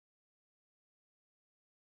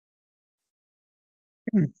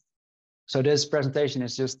So this presentation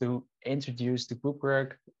is just to introduce the group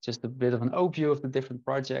work, just a bit of an overview of the different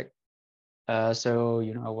projects, so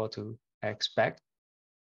you know what to expect.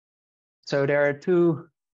 So there are 2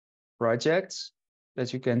 projects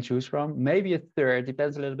that you can choose from, maybe a third,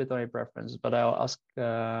 depends a little bit on your preferences, but I'll ask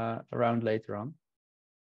around later on.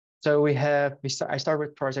 So I start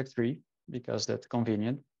with project 3 because that's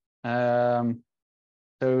convenient. So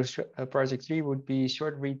project 3 would be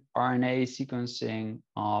short read RNA sequencing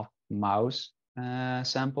of mouse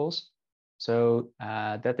samples. So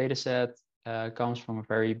that data set comes from a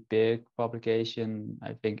very big publication,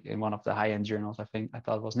 I think in one of the high-end journals, I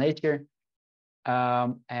thought it was Nature.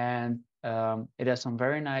 It has some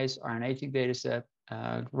very nice RNA-seq data set,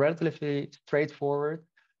 relatively straightforward.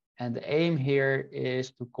 And the aim here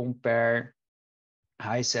is to compare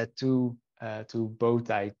HiSET2 to bow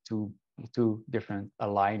tie to 2 different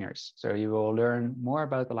aligners. So you will learn more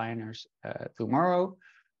about aligners tomorrow,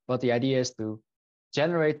 but the idea is to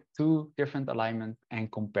generate 2 different alignments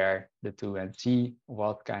and compare the 2 and see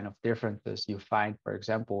what kind of differences you find, for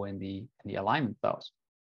example, in the alignment files.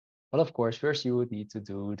 But of course, first you would need to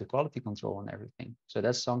do the quality control and everything. So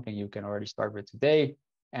that's something you can already start with today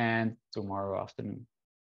and tomorrow afternoon.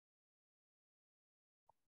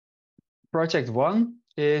 Project 1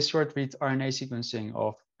 is short read RNA sequencing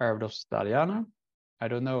of Arabidopsis thaliana. I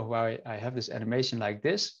don't know why I have this animation like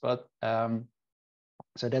this, but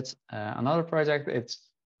so that's another project. It's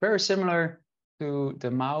very similar to the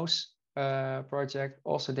mouse project.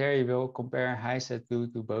 Also there you will compare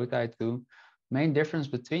HiSET2 to bowtie2. Main difference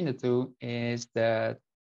between the 2 is that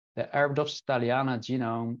the Arabidopsis thaliana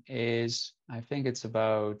genome is, I think it's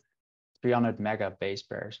about 300 mega base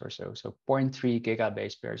pairs or so 0.3 giga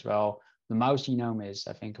base pairs. Well, the mouse genome is,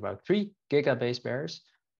 I think, about 3 giga base pairs.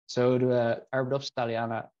 So the Arabidopsis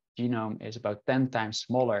thaliana genome is about 10 times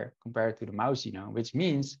smaller compared to the mouse genome, which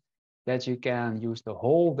means that you can use the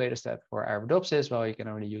whole data set for Arabidopsis, while you can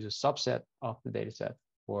only use a subset of the data set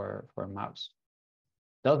for mouse.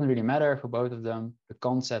 Doesn't really matter for both of them. The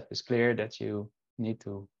concept is clear that you need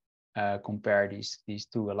to compare these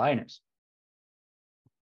 2 aligners.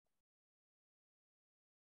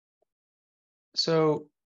 So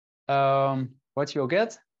what you'll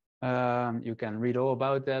get, you can read all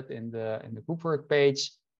about that in the group work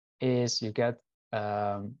page, is you get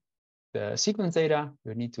the sequence data.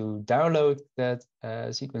 You need to download that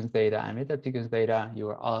sequence data, and with that sequence data, you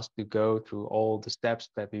are asked to go through all the steps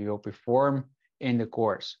that we will perform in the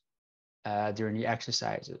course during the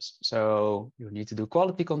exercises. So you need to do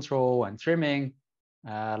quality control and trimming.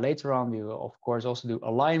 Later on, we will, of course, also do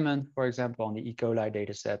alignment, for example, on the E. coli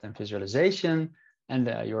data set and visualization. And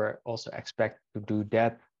you're also expected to do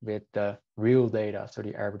that with the real data, so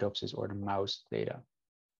the Arabidopsis or the mouse data.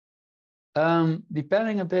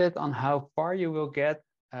 Depending a bit on how far you will get,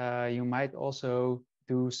 you might also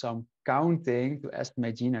do some counting to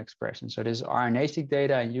estimate gene expression. So this is RNA-seq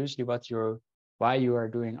data, and usually why you are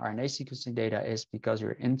doing RNA sequencing data is because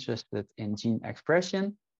you're interested in gene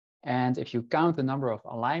expression. And if you count the number of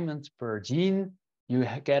alignments per gene, you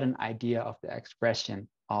get an idea of the expression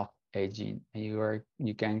of a gene. And you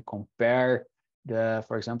can compare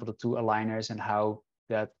for example, the 2 aligners and how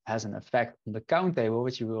that has an effect on the count table,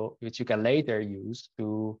 which you can later use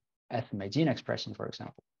to estimate gene expression, for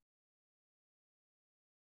example.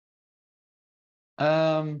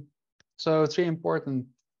 So 3 important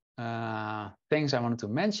things I wanted to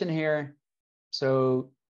mention here.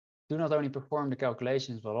 So do not only perform the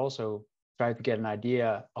calculations, but also try to get an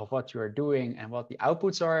idea of what you are doing and what the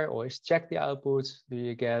outputs are. Always check the outputs. Do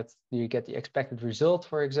you get the expected result,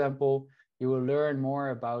 for example? You will learn more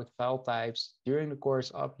about file types during the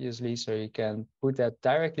course, obviously, so you can put that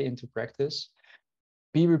directly into practice.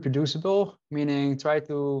 Be reproducible, meaning try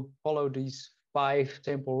to follow these 5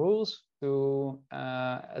 simple rules to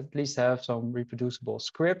at least have some reproducible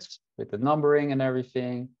scripts with the numbering and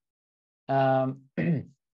everything.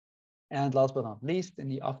 And last but not least, in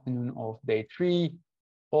the afternoon of day 3,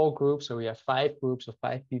 all groups, so we have 5 groups of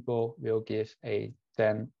 5 people, will give a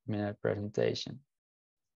 10-minute presentation.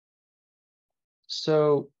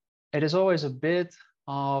 So it is always a bit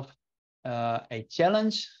of a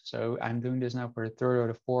challenge. So I'm doing this now for the 3rd or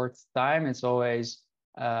the 4th time. It's always,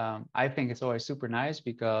 I think it's always super nice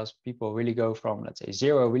because people really go from, let's say,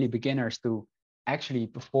 0, really beginners, to actually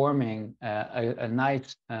performing a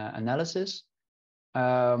nice analysis.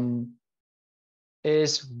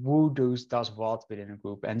 Is who does what within a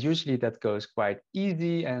group, and usually that goes quite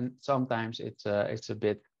easy, and sometimes it's a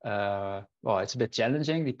bit it's a bit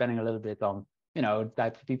challenging, depending a little bit on the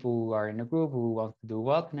type of people who are in a group, who want to do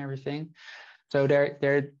what and everything. So there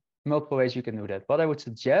are multiple ways you can do that. What I would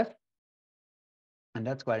suggest and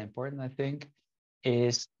that's quite important, I think,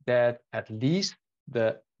 is that at least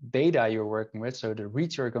the data you're working with, so the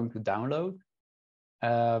reads you're going to download,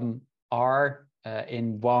 are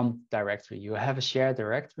in one directory. You have a shared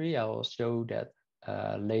directory. I will show that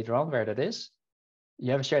later on where that is.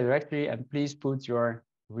 You have a shared directory, and please put your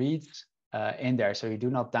reads in there. So you do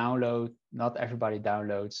not download, not everybody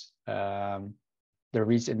downloads the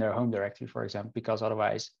reads in their home directory, for example, because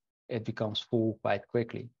otherwise it becomes full quite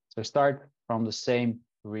quickly. So start from the same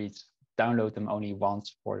reads, download them only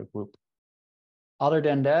once for the group. Other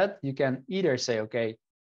than that, you can either say, okay,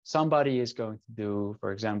 somebody is going to do,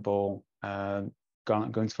 for example, going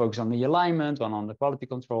to focus on the alignment, one on the quality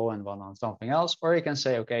control, and one on something else. Or you can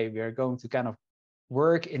say, okay, we are going to kind of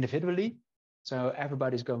work individually. So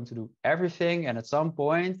everybody's going to do everything. And at some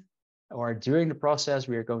point or during the process,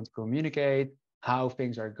 we are going to communicate how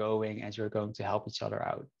things are going, and you're going to help each other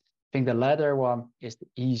out. I think the latter one is the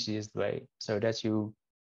easiest way, so that you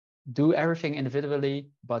do everything individually,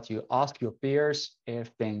 but you ask your peers if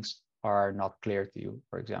things are not clear to you,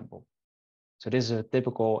 for example. So this is a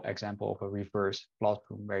typical example of a reverse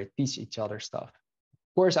classroom where you teach each other stuff.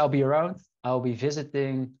 Of course, I'll be around. I'll be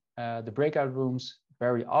visiting the breakout rooms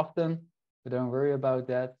very often, so don't worry about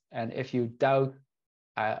that. And if you doubt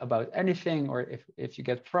about anything, or if you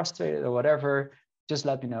get frustrated or whatever, just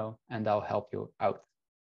let me know and I'll help you out.